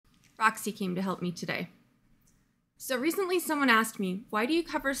Roxy came to help me today. So recently someone asked me, why do you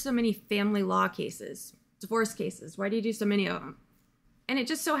cover so many family law cases, divorce cases? Why do you do so many of them? And it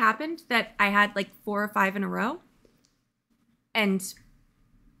just so happened that I had like 4 or 5 in a row. And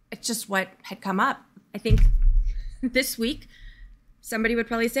it's just what had come up. I think this week, somebody would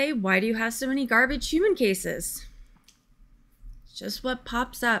probably say, why do you have so many garbage human cases? It's just what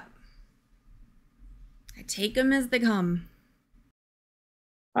pops up. I take them as they come.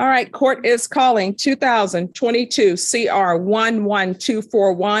 All right, court is calling 2022 CR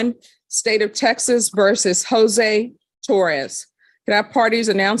 11241, State of Texas versus Jose Torres. Can I have parties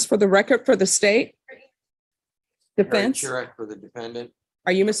announced for the record for the state? Defense. Sure, for the defendant.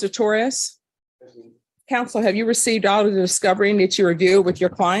 Are you Mr. Torres? Counsel, have you received all of the discovery that you reviewed with your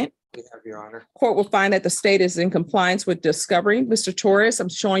client? We have, Your Honor. Court will find that the state is in compliance with discovery. Mr. Torres, I'm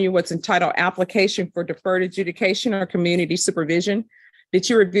showing you what's entitled application for deferred adjudication or community supervision. Did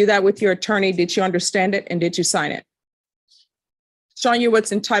you review that with your attorney? Did you understand it? And did you sign it? Showing you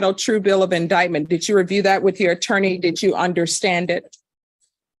what's entitled true bill of indictment. Did you review that with your attorney? Did you understand it?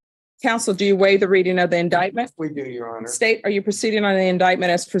 Counsel, do you waive the reading of the indictment? We do, Your Honor. State, are you proceeding on the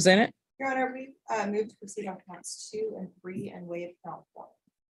indictment as presented? Your Honor, we move to proceed on counts 2 and 3 and waive count 1.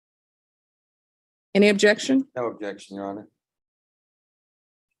 Any objection? No objection, Your Honor.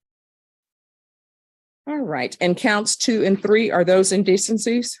 All right. And counts 2 and 3, are those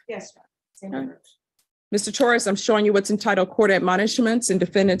indecencies? Yes, Your Honor. Same All right. order. Mr. Torres, I'm showing you what's entitled court admonishments and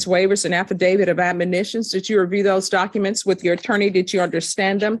defendant's waivers and affidavit of admonitions. Did you review those documents with your attorney? Did you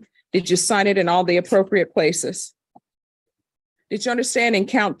understand them? Did you sign it in all the appropriate places? Did you understand in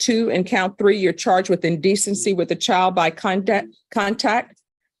count 2 and count 3, you're charged with indecency with a child by contact?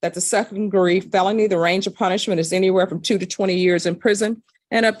 That's a second-degree felony. The range of punishment is anywhere from 2 to 20 years in prison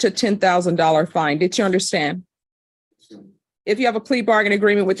and up to $10,000 fine. Did you understand? If you have a plea bargain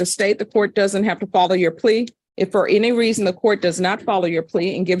agreement with the state, the court doesn't have to follow your plea. If for any reason the court does not follow your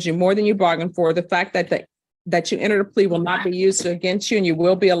plea and gives you more than you bargained for, the fact that you entered a plea will not be used against you and you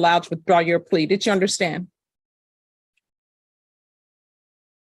will be allowed to withdraw your plea. Did you understand?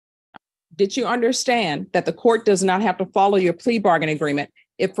 Did you understand that the court does not have to follow your plea bargain agreement?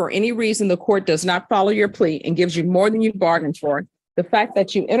 If for any reason the court does not follow your plea and gives you more than you bargained for, the fact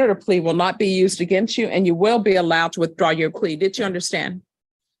that you entered a plea will not be used against you and you will be allowed to withdraw your plea. Did you understand?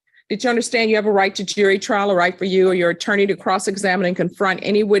 Did you understand you have a right to jury trial, a right for you or your attorney to cross-examine and confront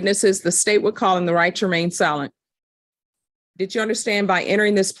any witnesses the state would call in the right to remain silent? Did you understand by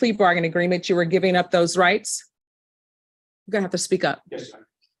entering this plea bargain agreement, you were giving up those rights? You're gonna have to speak up. Yes, sir.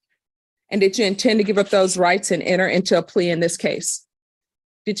 And did you intend to give up those rights and enter into a plea in this case?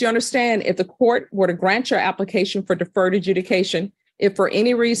 Did you understand if the court were to grant your application for deferred adjudication, if for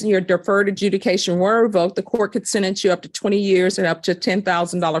any reason your deferred adjudication were revoked, the court could sentence you up to 20 years and up to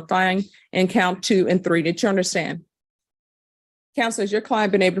 $10,000 fine in count 2 and 3. Did you understand? Counsel, has your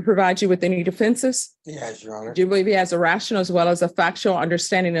client been able to provide you with any defenses? Yes, Your Honor. Do you believe he has a rational as well as a factual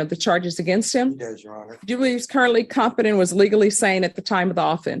understanding of the charges against him? Yes, Your Honor. Do you believe he's currently competent and was legally sane at the time of the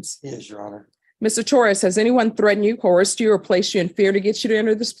offense? Yes, Your Honor. Mr. Torres, has anyone threatened you, coerced you, or placed you in fear to get you to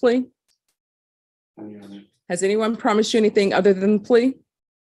enter this plea? Has anyone promised you anything other than the plea?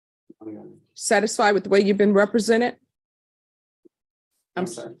 Satisfied with the way you've been represented? I'm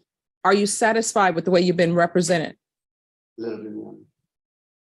sorry. Are you satisfied with the way you've been represented? A little bit more.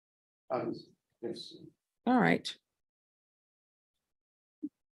 Yes. All right.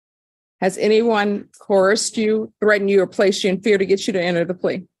 Has anyone coerced you, threatened you, or placed you in fear to get you to enter the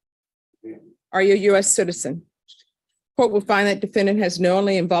plea? Yeah. Are you a U.S. citizen? Court will find that defendant has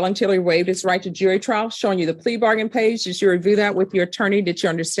knowingly and voluntarily waived his right to jury trial, showing you the plea bargain page. Did you review that with your attorney? Did you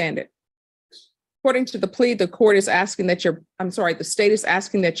understand it? According to the plea, the state is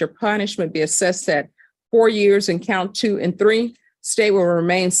asking that your punishment be assessed at 4 years in count 2 and 3. State will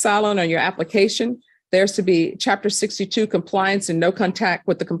remain silent on your application. There's to be Chapter 62 compliance and no contact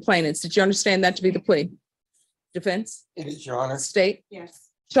with the complainants. Did you understand that to be the plea? Defense? It is, Your Honor. State? Yes.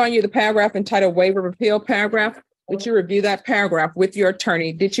 Showing you the paragraph entitled waiver of appeal paragraph. Did you review that paragraph with your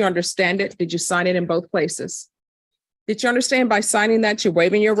attorney? Did you understand it? Did you sign it in both places? Did you understand by signing that you're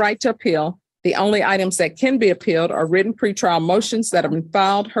waiving your right to appeal? The only items that can be appealed are written pretrial motions that have been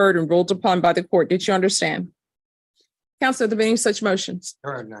filed, heard, and ruled upon by the court. Did you understand? Counsel, are there any such motions?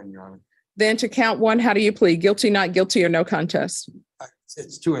 There are none, Your Honor. Then to count 1, how do you plead? Guilty, not guilty, or no contest?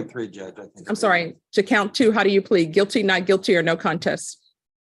 It's 2 and 3, Judge, I think. I'm sorry. To count 2, how do you plead? Guilty, not guilty, or no contest?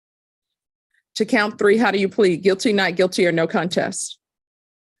 To count 3, how do you plead? Guilty, not guilty, or no contest?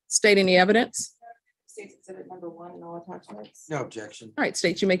 State any evidence? State's exhibit number 1 and all attachments. No objection. All right,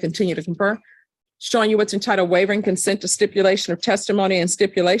 state, you may continue to confer. showing you what's entitled Waiving Consent to Stipulation of Testimony and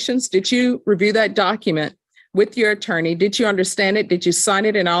Stipulations. Did you review that document with your attorney? Did you understand it? Did you sign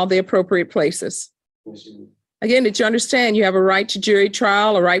it in all the appropriate places? Again, did you understand you have a right to jury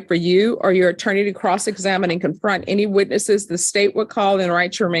trial, a right for you or your attorney to cross-examine and confront any witnesses the state would call and a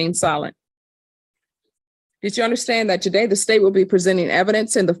right to remain silent? Did you understand that today the state will be presenting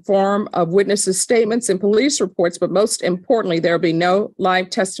evidence in the form of witnesses' statements and police reports, but most importantly, there will be no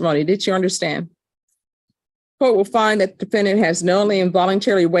live testimony? Did you understand? Court will find that the defendant has knowingly and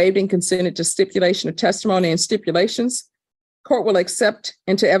voluntarily waived and consented to stipulation of testimony and stipulations. Court will accept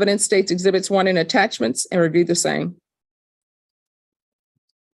into evidence states exhibits 1 and attachments and review the same.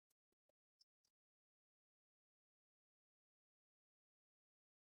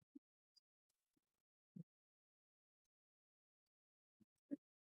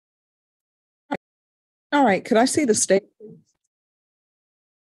 All right, could I see the state?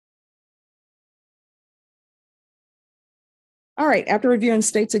 All right, after reviewing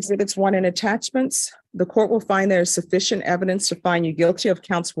states exhibits 1 and attachments, the court will find there is sufficient evidence to find you guilty of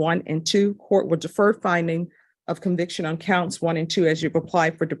counts 1 and 2. Court will defer finding of conviction on counts 1 and 2 as you've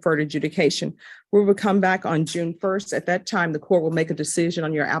applied for deferred adjudication. We will come back on June 1st. At that time, the court will make a decision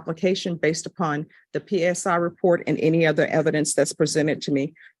on your application based upon the PSI report and any other evidence that's presented to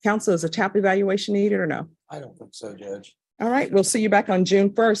me. Counsel, is a TAP evaluation needed or no? I don't think so, Judge. All right, we'll see you back on June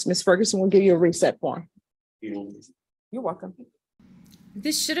 1st. Ms. Ferguson will give you a reset form. You're welcome.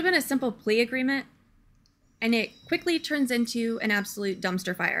 This should have been a simple plea agreement, and it quickly turns into an absolute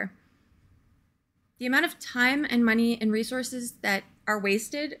dumpster fire. The amount of time and money and resources that are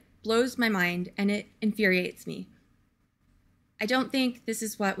wasted blows my mind, and it infuriates me. I don't think this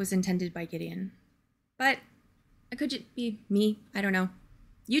is what was intended by Gideon, but it could just be me. I don't know.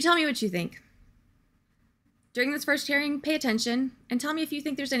 You tell me what you think. During this first hearing, pay attention and tell me if you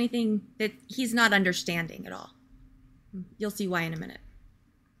think there's anything that he's not understanding at all. You'll see why in a minute.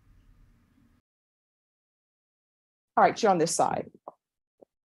 All right, you're on this side.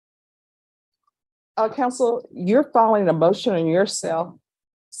 Counsel, you're filing a motion on yourself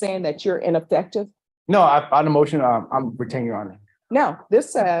saying that you're ineffective. No, on the motion, I'm retaining your honor. No,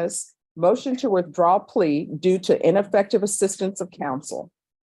 this says motion to withdraw plea due to ineffective assistance of counsel.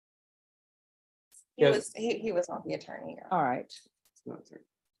 He Yes. was, he was not the attorney. All right.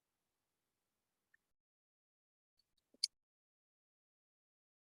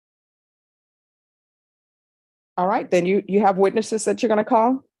 All right, then you have witnesses that you're going to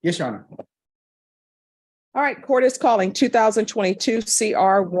call? Yes, your honor. All right, court is calling 2022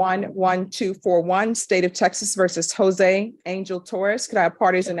 CR 11241, State of Texas versus Jose Angel Torres. Could I have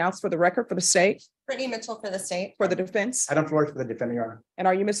parties announced for the record for the state, Brittany Mitchell for the state. for the defense? Adam Flores for the defendant, your honor. And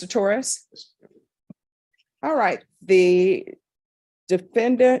are you Mr. Torres? All right, the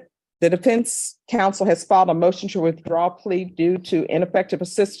defense counsel has filed a motion to withdraw plea due to ineffective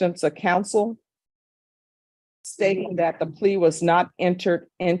assistance of counsel, stating that the plea was not entered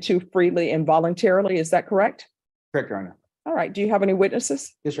into freely and voluntarily. Is that correct? Correct, your honor. All right, do you have any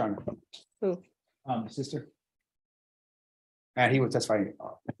witnesses? Yes, your honor. Who? Sister. And he was testifying.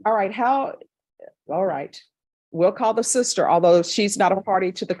 All right, all right. We'll call the sister, although she's not a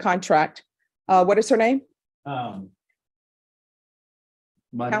party to the contract. What is her name?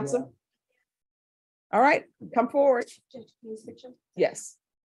 Maria. Counsel? All right, come forward. Yes.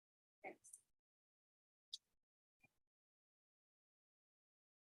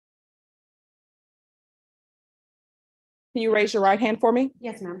 Can you raise your right hand for me?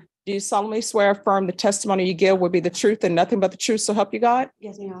 Yes, ma'am. Do you solemnly swear or affirm the testimony you give will be the truth and nothing but the truth, so help you God?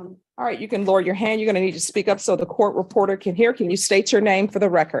 Yes, ma'am. All right, you can lower your hand. You're going to need to speak up so the court reporter can hear. Can you state your name for the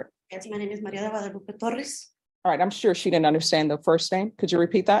record? Yes, my name is Maria de Guadalupe Torres. All right, I'm sure she didn't understand the first name. Could you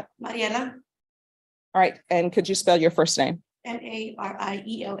repeat that? Mariela, All right, and could you spell your first name?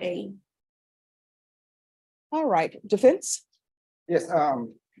 Mariela. All right, defense? Yes,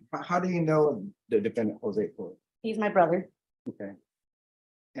 how do you know the defendant, Jose Flores? He's my brother. Okay.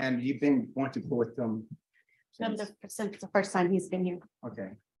 And you've been going to court with them? Since the first time he's been here. Okay.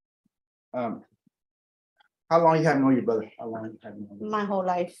 How long you have known your brother? How long have you known him? My whole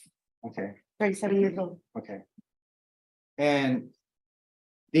life, Okay, 37 years old. okay. And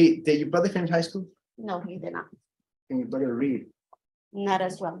did your brother finish high school? No, he did not. Can your brother read? Not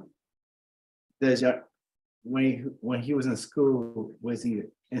as well. Does your, when he was in school, was he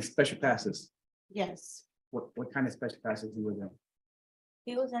in special classes? Yes. What kind of special classes he was in?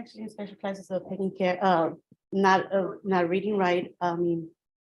 He was actually in special classes of taking care of not reading right.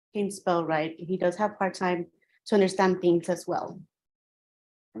 Can't spell right. He does have hard time to understand things as well.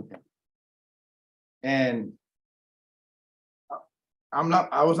 Okay. And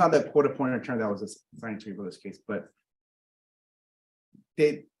I was not the court appointed attorney that was assigned to you for this case, but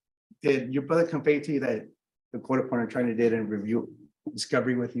did your brother convey to you that the court appointed attorney didn't review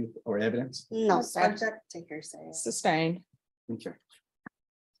discovery with you or evidence? No, sir. Subject to hearsay. Sustained. Okay.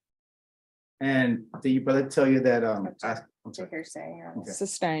 And did your brother tell you that, I'm To sorry. hearsay, yeah. Okay.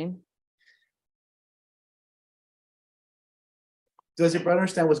 Sustained. Does your brother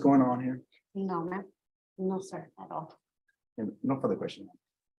understand what's going on here? No, ma'am. No, sir, at all. And no further question.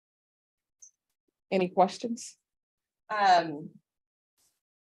 Any questions? No,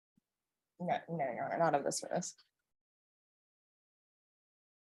 Your Honor, not of this witness.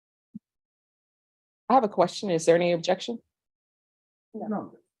 I have a question. Is there any objection?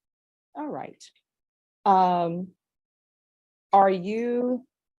 No. All right.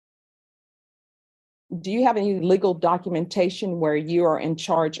 Do you have any legal documentation where you are in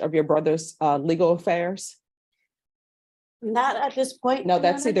charge of your brother's legal affairs? Not at this point. No, Your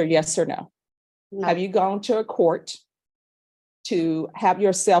that's Honor. either yes or no. No. Have you gone to a court to have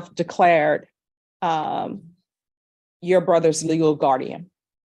yourself declared your brother's legal guardian?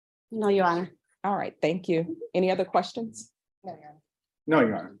 No, Your Honor. All right, thank you. Any other questions? No, Your Honor. No,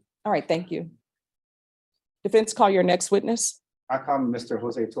 Your Honor. All right, thank you. Defense, call your next witness. I call Mr.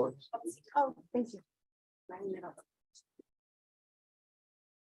 Jose Torres. Oh, thank you.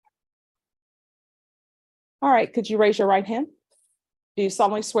 All right, could you raise your right hand? Do you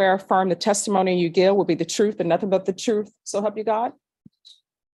solemnly swear or affirm the testimony you give will be the truth and nothing but the truth? So help you God?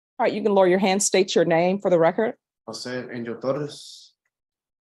 All right, you can lower your hand, state your name for the record. Jose Angel Torres.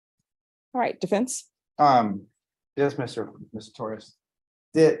 All right, defense. Yes, Mr. Torres.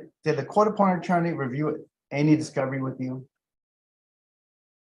 Did the court appointed attorney review any discovery with you?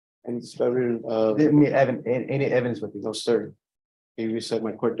 And discovery, Any evidence with you? no, sir. He reset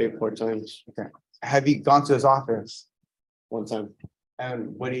my court date 4 times, Have you gone to his office? 1 time.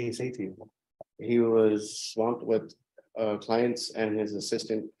 And what did he say to you? He was swamped with clients and his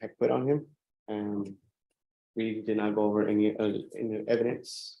assistant had quit on him. And we did not go over any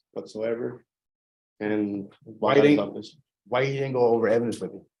evidence whatsoever. And Why while I was didn't- office, Why he didn't go over evidence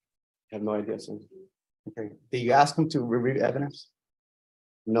with you? I have no idea, sir. Okay. Did you ask him to review evidence?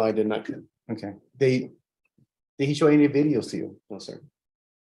 No, I did not. Okay. Did he show any videos to you? No, sir.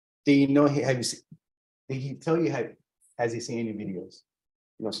 Do you know, did he tell you, has he seen any videos?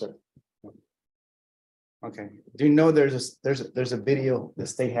 No, sir. Okay. Do you know there's a video the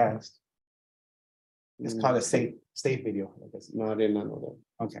state has? It's called a state video, I guess. No, I did not know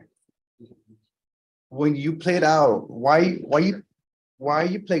Okay. When you played out, why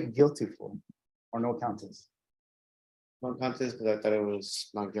you pled guilty for or no contest? that. No contest because I thought it was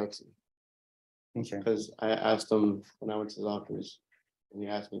not guilty. Okay. Because I asked him when I went to his office, and he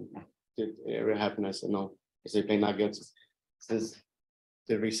asked me, did it ever happen? I said, no. He said, "Play not guilty." Since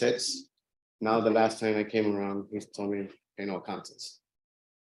the resets, now the last time I came around, he told me, "Pay no contest."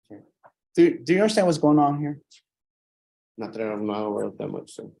 Do you understand what's going on here? Not that I'm not aware of that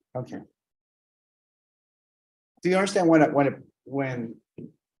much, so. Okay. Do you understand when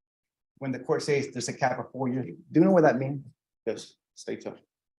the court says there's a cap of 4 years? Do you know what that means? Yes, stay tough.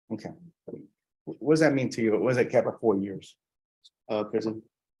 Okay. What does that mean to you? What is a cap of 4 years? Prison,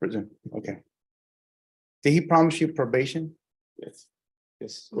 Prison. Okay. Did he promise you probation? yes.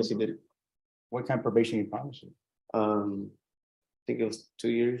 Yes, he did. What kind of probation he promised you? I think it was 2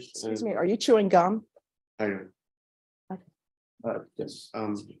 years. Excuse me, are you chewing gum? I don't know. Yes,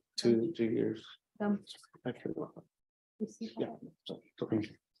 2 years. Actually, yeah, so,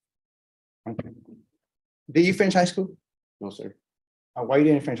 Okay. Did you finish high school? no, sir. Why you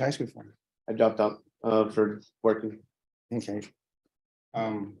didn't finish high school for? I dropped out for working. Okay.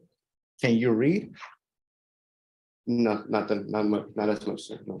 Can you read? Not much, not as much,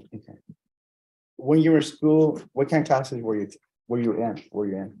 sir. No. Okay. When you were in school, what kind of classes were you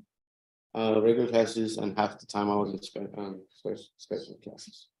in? Regular classes, and half the time I was in special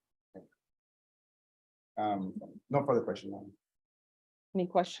classes. No further question. Any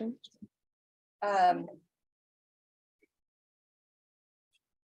questions?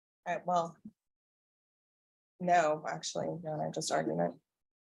 Well, no, actually, no, just argument.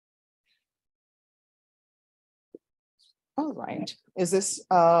 All right, is this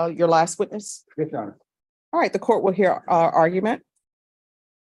your last witness? Yes, Your Honor. All right, the court will hear argument.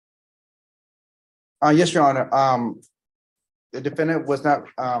 Yes, Your Honor. The defendant was not,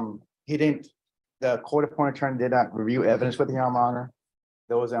 the court appointed attorney did not review evidence with Your Honor.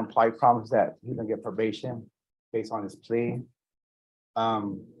 There was an implied promise that he's gonna get probation based on his plea.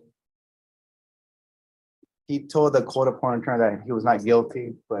 He told the court appointed attorney that he was not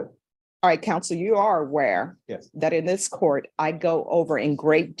guilty, but All right, counsel, you are aware Yes. that in this court, I go over in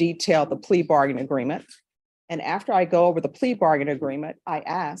great detail the plea bargain agreement. And after I go over the plea bargain agreement, I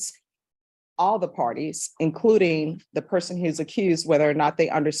ask all the parties, including the person who's accused, whether or not they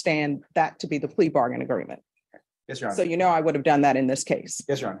understand that to be the plea bargain agreement. Yes, Your Honor. So you know I would have done that in this case.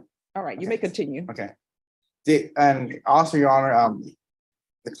 Yes, Your Honor. All right, you may continue. Okay. And also, Your Honor,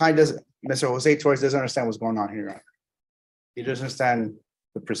 the client doesn't, Mr. Jose Torres doesn't understand what's going on here. Your Honor. He doesn't understand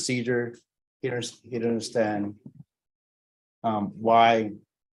the procedure. He doesn't understand why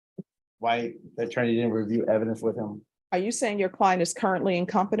the attorney didn't review evidence with him. Are you saying your client is currently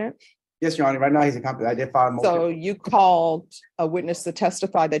incompetent? Yes, Your Honor, right now he's incompetent. I did file a So motion. you called a witness to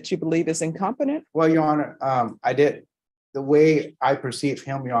testify that you believe is incompetent? Well, Your Honor, I did, the way I perceive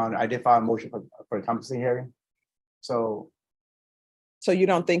him, Your Honor, I did file a motion for a competency hearing. So, So you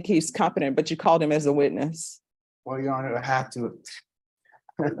don't think he's competent, but you called him as a witness? well, Your Honor, I have to.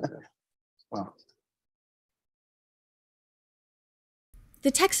 Well, The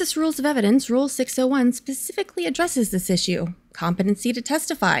Texas Rules of Evidence, Rule 601, specifically addresses this issue, competency to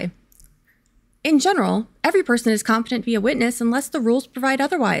testify. In general, every person is competent to be a witness unless the rules provide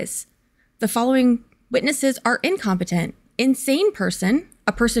otherwise. The following witnesses are incompetent: insane person,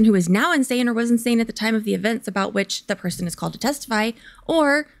 a person who is now insane or was insane at the time of the events about which the person is called to testify,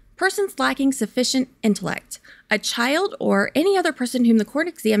 or persons lacking sufficient intellect, a child or any other person whom the court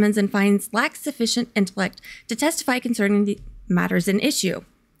examines and finds lacks sufficient intellect to testify concerning the matters in issue.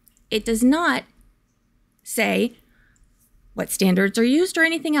 It does not say what standards are used or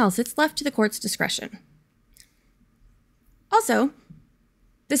anything else. It's left to the court's discretion. Also,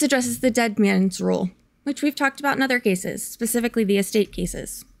 this addresses the dead man's rule, which we've talked about in other cases, specifically the estate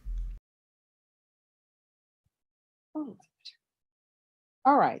cases.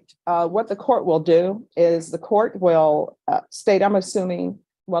 All right, what the court will do is the court will state, I'm assuming,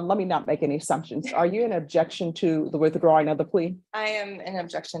 well, let me not make any assumptions. Are you in objection to the withdrawing of the plea? I am in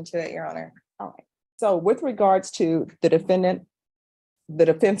objection to it, Your Honor. All right. So with regards to the defendant, the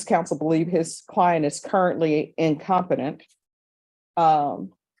defense counsel believe his client is currently incompetent.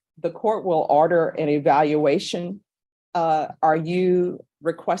 The court will order an evaluation. Are you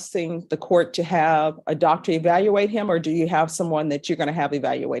requesting the court to have a doctor evaluate him, or do you have someone that you're going to have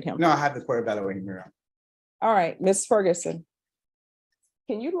evaluate him? no, I have the court evaluating Your Honor. All right, Ms. Ferguson,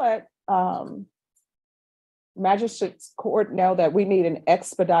 can you let magistrate's court know that we need an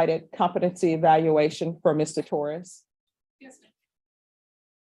expedited competency evaluation for Mr. Torres? Yes.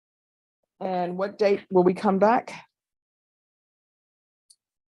 And what date will we come back?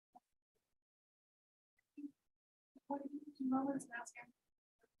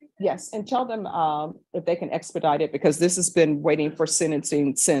 Yes, and tell them if they can expedite it, because this has been waiting for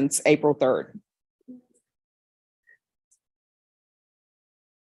sentencing since April 3rd.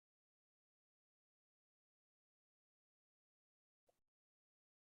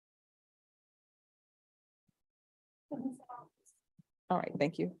 All right,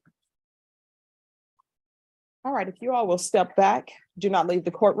 thank you. All right, if you all will step back, do not leave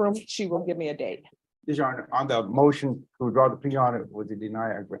the courtroom. She will give me a date. Yes, Your Honor, on the motion to withdraw the plea, Your Honor, was it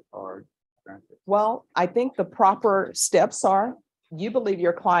denied or granted? Well, I think the proper steps are, you believe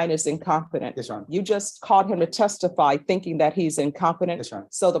your client is incompetent. Yes, Your Honor. You just called him to testify thinking that he's incompetent. Yes, Your Honor.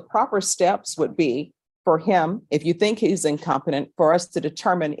 So the proper steps would be for him, if you think he's incompetent, for us to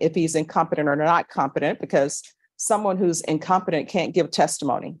determine if he's incompetent or not competent, because someone who's incompetent can't give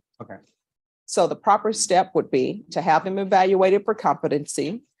testimony. Okay. So the proper step would be to have him evaluated for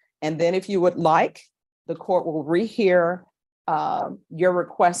competency. And then if you would like, the court will rehear your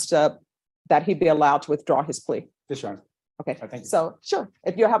request that he be allowed to withdraw his plea. Yes, Your Honor. Okay, Thank you. so sure.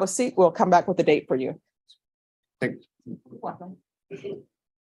 If you have a seat, we'll come back with a date for you. Thank Welcome.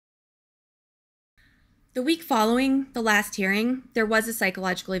 The week following the last hearing, there was a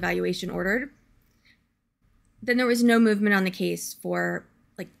psychological evaluation ordered. Then there was no movement on the case for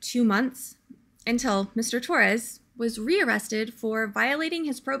like 2 months until Mr. Torres was rearrested for violating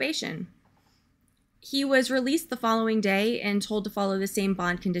his probation. He was released the following day and told to follow the same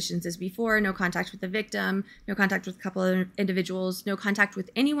bond conditions as before: no contact with the victim, no contact with a couple of individuals, no contact with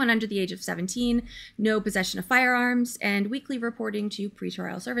anyone under the age of 17, no possession of firearms, and weekly reporting to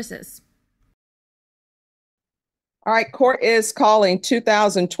pretrial services. All right, court is calling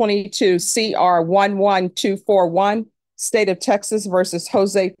 2022 CR 11241, State of Texas versus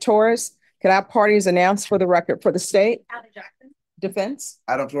Jose Torres. Can our parties announce for the record for the state? Defense?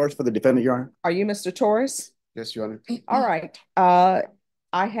 Adam Flores for the defendant, Your Honor. Are you Mr. Torres? Yes, Your Honor. All right.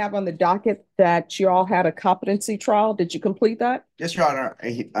 I have on the docket that you all had a competency trial. Did you complete that? Yes, Your Honor,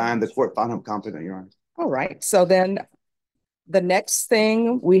 and the court found him competent, Your Honor. All right. So then The next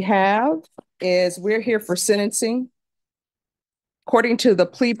thing we have is we're here for sentencing. According to the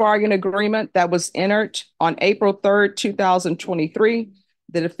plea bargain agreement that was entered on April 3rd, 2023,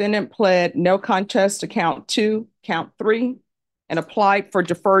 the defendant pled no contest to count 2, count 3, and applied for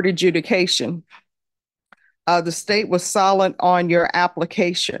deferred adjudication. The state was silent on your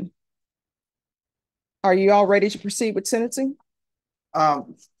application. Are you all ready to proceed with sentencing?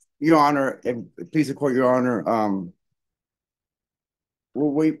 Your Honor, and please support Your Honor,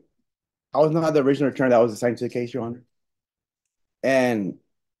 I was not the original attorney that was assigned to the case, Your Honor. And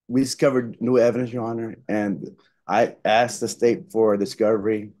we discovered new evidence, Your Honor, and I asked the state for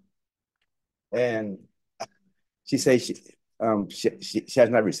discovery. And she says she has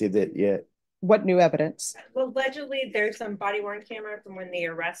not received it yet. What new evidence? Well, allegedly, there's some body worn camera from when the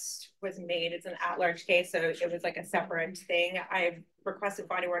arrest was made. It's an at-large case, so it was like a separate thing. I requested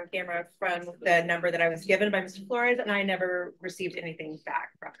body worn camera from the number that I was given by Mr. Flores, and I never received anything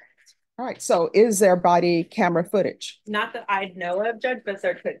back from it. All right, so is there body camera footage? Not that I know of, Judge, but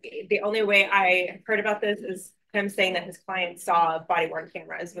there could be. The only way I heard about this is him saying that his client saw body worn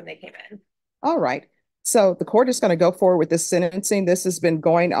cameras when they came in. All right. So the court is going to go forward with this sentencing. This has been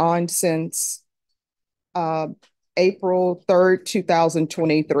going on since April 3rd,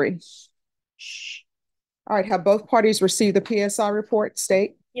 2023. All right. Have both parties received the PSI report,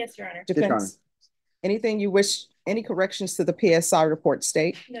 state? Yes, Your Honor. Yes, Your Honor. Defense? Anything you wish, any corrections to the PSI report,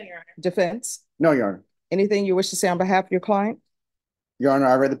 state? No, Your Honor. Defense? No, Your Honor. Anything you wish to say on behalf of your client? Your Honor,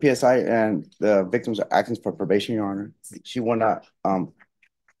 I read the PSI and the victims are asking for probation, Your Honor. She will not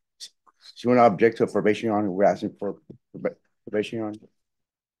object to a probation, Your Honor. We're asking for probation, Your Honor.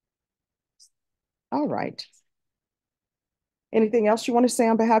 All right. Anything else you want to say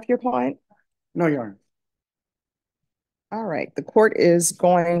on behalf of your client? No, Your Honor. All right. The court is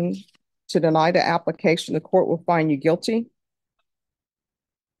going to deny the application. The court will find you guilty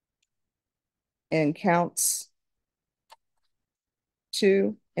in counts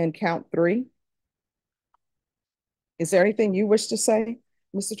 2 and count 3. Is there anything you wish to say,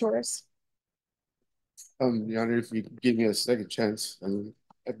 Mr. Torres? Your Honor, if you could give me a second chance, I'm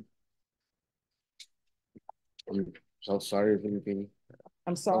so sorry if anything.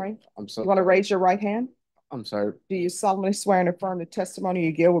 I'm sorry. I'm You want to raise your right hand? I'm sorry. Do you solemnly swear and affirm the testimony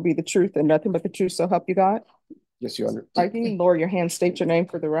you give will be the truth and nothing but the truth, so help you God? Yes, Your Honor. All right, can you lower your hand, state your name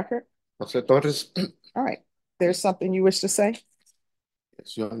for the record? Jose Torres. All right. There's something you wish to say?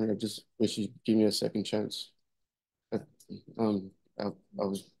 Yes, Your Honor. I just wish you give me a second chance. I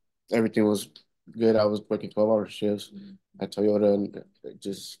was, everything was good. I was working 12-hour shifts at Toyota, and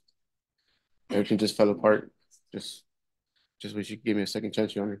everything just fell apart. Just wish you could give me a second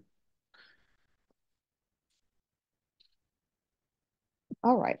chance, Your Honor.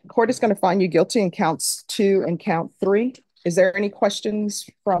 All right. Court is going to find you guilty in counts 2 and count 3. Is there any questions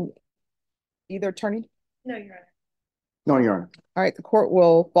from either attorney? No, Your Honor. No, Your Honor. All right. The court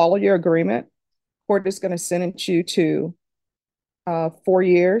will follow your agreement. Court is going to sentence you to 4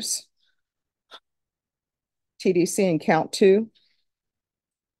 years TDC in count 2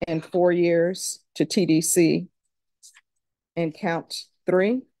 and 4 years to TDC in count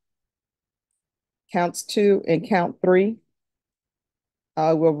 3. Counts 2 and count 3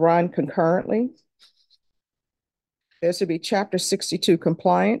 will run concurrently. There should be Chapter 62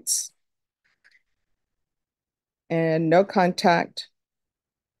 compliance and no contact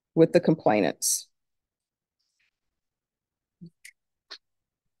with the complainants.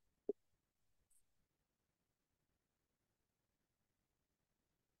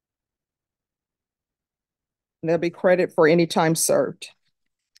 There'll be credit for any time served.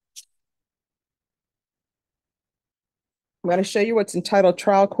 I'm going to show you what's entitled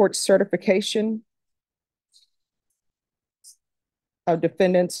Trial Court Certification of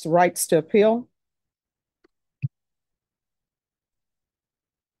Defendant's Rights to Appeal.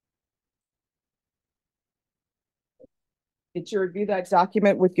 Did you review that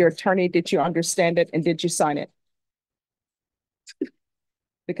document with your attorney? Did you understand it? And did you sign it?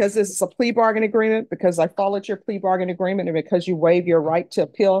 Because this is a plea bargain agreement, because I followed your plea bargain agreement, and because you waive your right to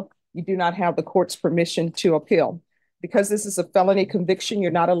appeal, you do not have the court's permission to appeal. Because this is a felony conviction, you're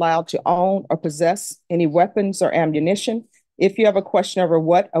not allowed to own or possess any weapons or ammunition. If you have a question over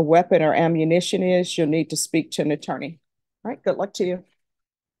what a weapon or ammunition is, you'll need to speak to an attorney. All right, good luck to you.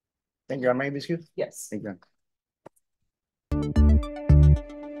 Thank you. May I be excused? Yes. Thank you.